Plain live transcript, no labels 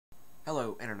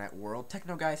Hello internet world,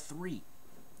 TechnoGuy3,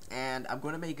 and I'm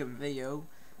going to make a video.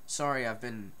 Sorry, I've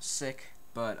been sick,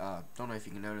 but don't know if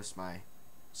you can notice my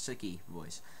sicky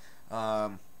voice.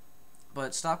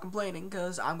 But stop complaining,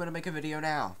 because I'm going to make a video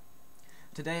now.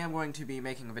 Today I'm going to be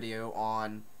making a video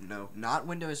on, no, not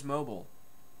Windows Mobile,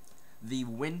 the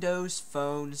Windows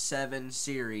Phone 7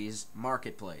 series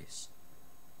marketplace.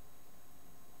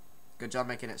 Good job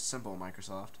making it simple,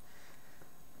 Microsoft.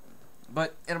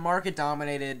 But in a market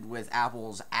dominated with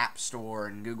Apple's App Store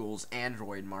and Google's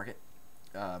Android market,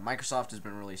 Microsoft has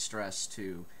been really stressed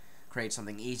to create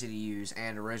something easy to use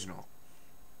and original.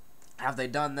 Have they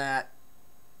done that?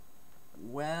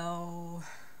 Well,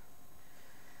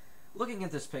 looking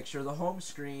at this picture, the home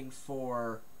screen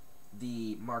for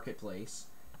the marketplace,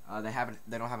 they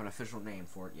don't have an official name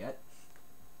for it yet.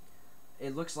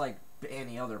 It looks like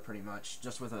any other pretty much,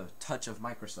 just with a touch of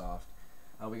Microsoft.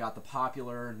 We got the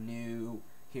popular, new,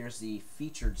 here's the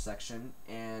featured section,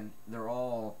 and they're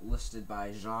all listed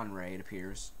by genre, it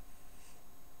appears.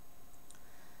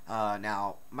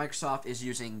 Now, Microsoft is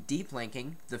using deep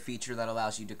linking, the feature that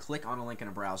allows you to click on a link in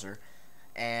a browser,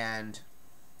 and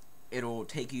it'll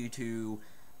take you to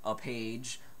a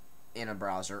page in a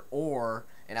browser or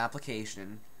an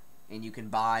application, and you can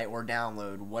buy or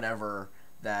download whatever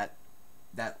that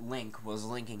link was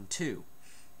linking to.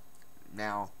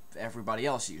 Now, everybody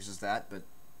else uses that, but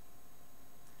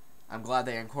I'm glad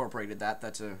they incorporated that.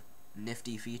 That's a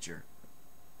nifty feature.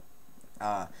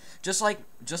 Just like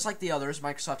the others,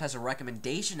 Microsoft has a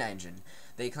recommendation engine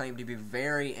they claim to be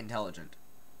very intelligent,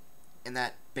 and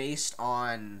that based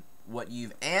on what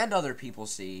you've and other people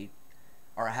see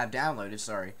or have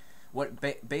downloaded,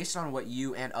 based on what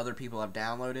you and other people have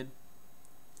downloaded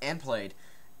and played,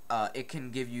 it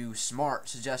can give you smart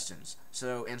suggestions.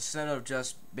 So instead of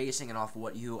just basing it off of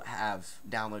what you have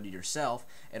downloaded yourself,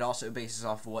 it also bases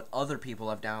off of what other people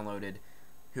have downloaded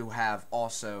who have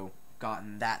also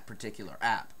gotten that particular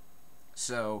app.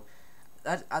 So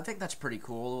I think that's pretty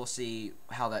cool. We'll see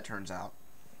how that turns out.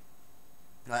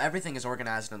 Everything is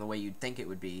organized in the way you'd think it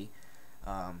would be,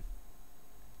 i.e.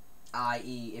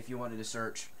 if you wanted to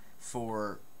search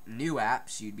for new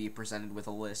apps, you'd be presented with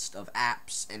a list of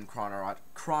apps in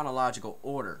chronological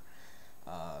order.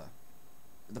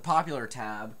 The popular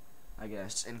tab, I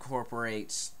guess,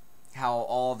 incorporates how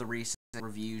all the recent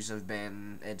reviews have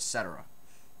been, etc.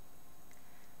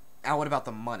 Now, what about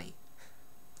the money?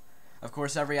 Of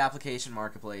course, every application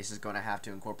marketplace is going to have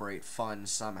to incorporate funds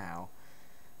somehow,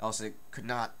 else it could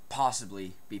not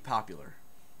possibly be popular.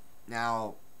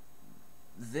 Now,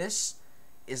 this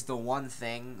is the one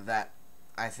thing that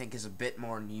I think is a bit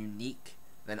more unique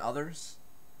than others.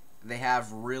 They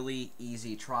have really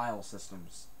easy trial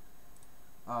systems.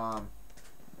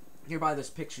 Here by this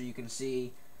picture you can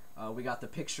see we got the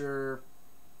picture,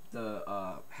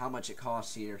 how much it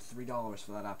costs here, $3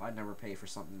 for that app. I'd never pay for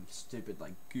something stupid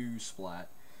like Goosplat.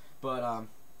 But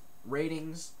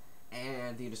ratings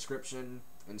and the description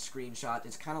and screenshot,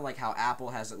 it's kind of like how Apple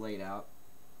has it laid out.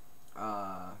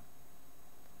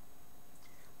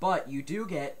 But you do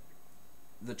get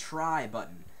the try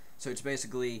button. So it's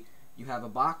basically, you have a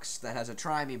box that has a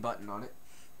try me button on it.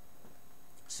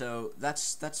 So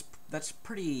that's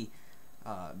pretty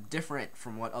different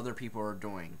from what other people are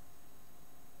doing.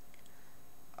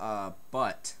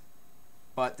 But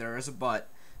there is a but.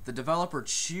 The developer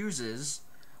chooses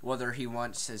whether he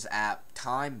wants his app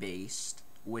time-based,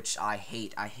 which I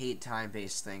hate. I hate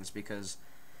time-based things because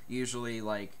usually,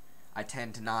 like, I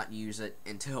tend to not use it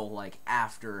until, like,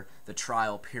 after the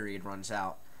trial period runs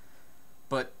out.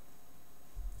 But,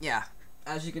 yeah,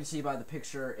 as you can see by the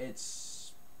picture,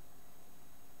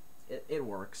 it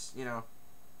works, you know.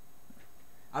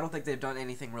 I don't think they've done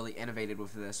anything really innovative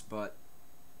with this, but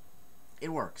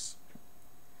it works.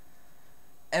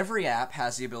 Every app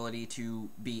has the ability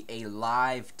to be a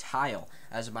live tile,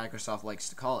 as Microsoft likes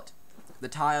to call it. The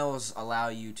tiles allow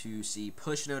you to see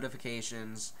push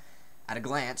notifications at a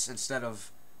glance instead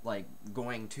of like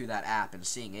going to that app and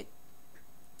seeing it,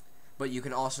 but you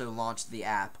can also launch the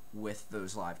app with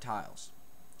those live tiles.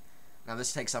 Now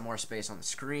this takes up more space on the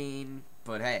screen,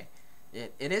 but hey,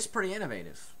 it is pretty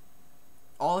innovative.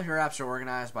 All of your apps are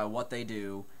organized by what they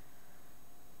do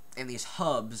in these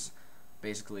hubs,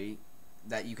 basically,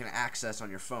 that you can access on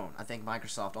your phone. I think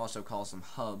Microsoft also calls them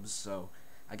hubs, so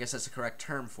I guess that's the correct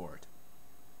term for it.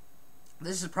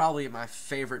 This is probably my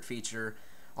favorite feature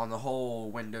on the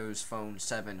whole Windows Phone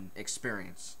 7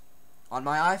 experience. On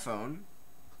my iPhone,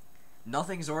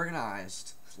 nothing's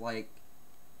organized. Like,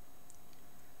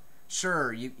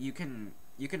 sure, you can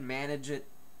manage it.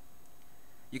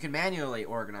 You can manually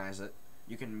organize it.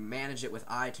 You can manage it with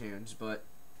iTunes, but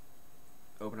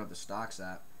open up the Stocks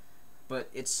app. but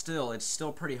it's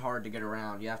still pretty hard to get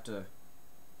around. You have to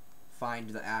find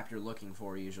the app you're looking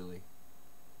for usually.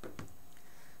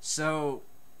 So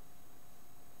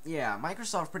yeah,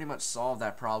 Microsoft pretty much solved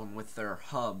that problem with their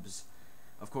hubs.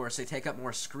 Of course, they take up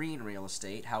more screen real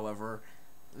estate, however,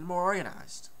 they're more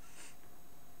organized.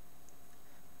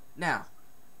 Now,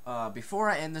 before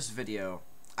I end this video,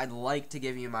 I'd like to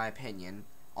give you my opinion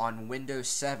on Windows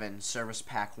 7 Service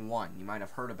Pack 1. You might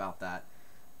have heard about that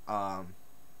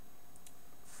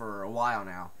for a while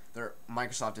now.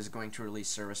 Microsoft is going to release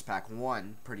Service Pack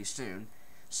 1 pretty soon.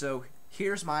 So,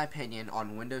 here's my opinion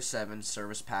on Windows 7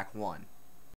 Service Pack 1.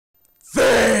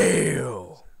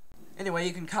 Fail! Anyway,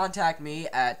 you can contact me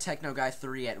at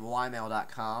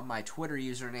technoguy3@ymail.com. My Twitter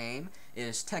username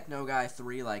is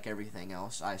technoguy3, like everything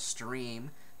else. I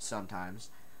stream sometimes.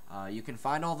 You can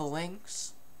find all the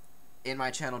links in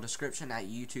my channel description at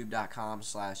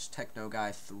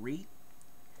youtube.com/technoguy3.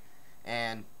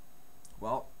 And,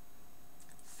 well,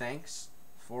 thanks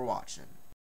for watching.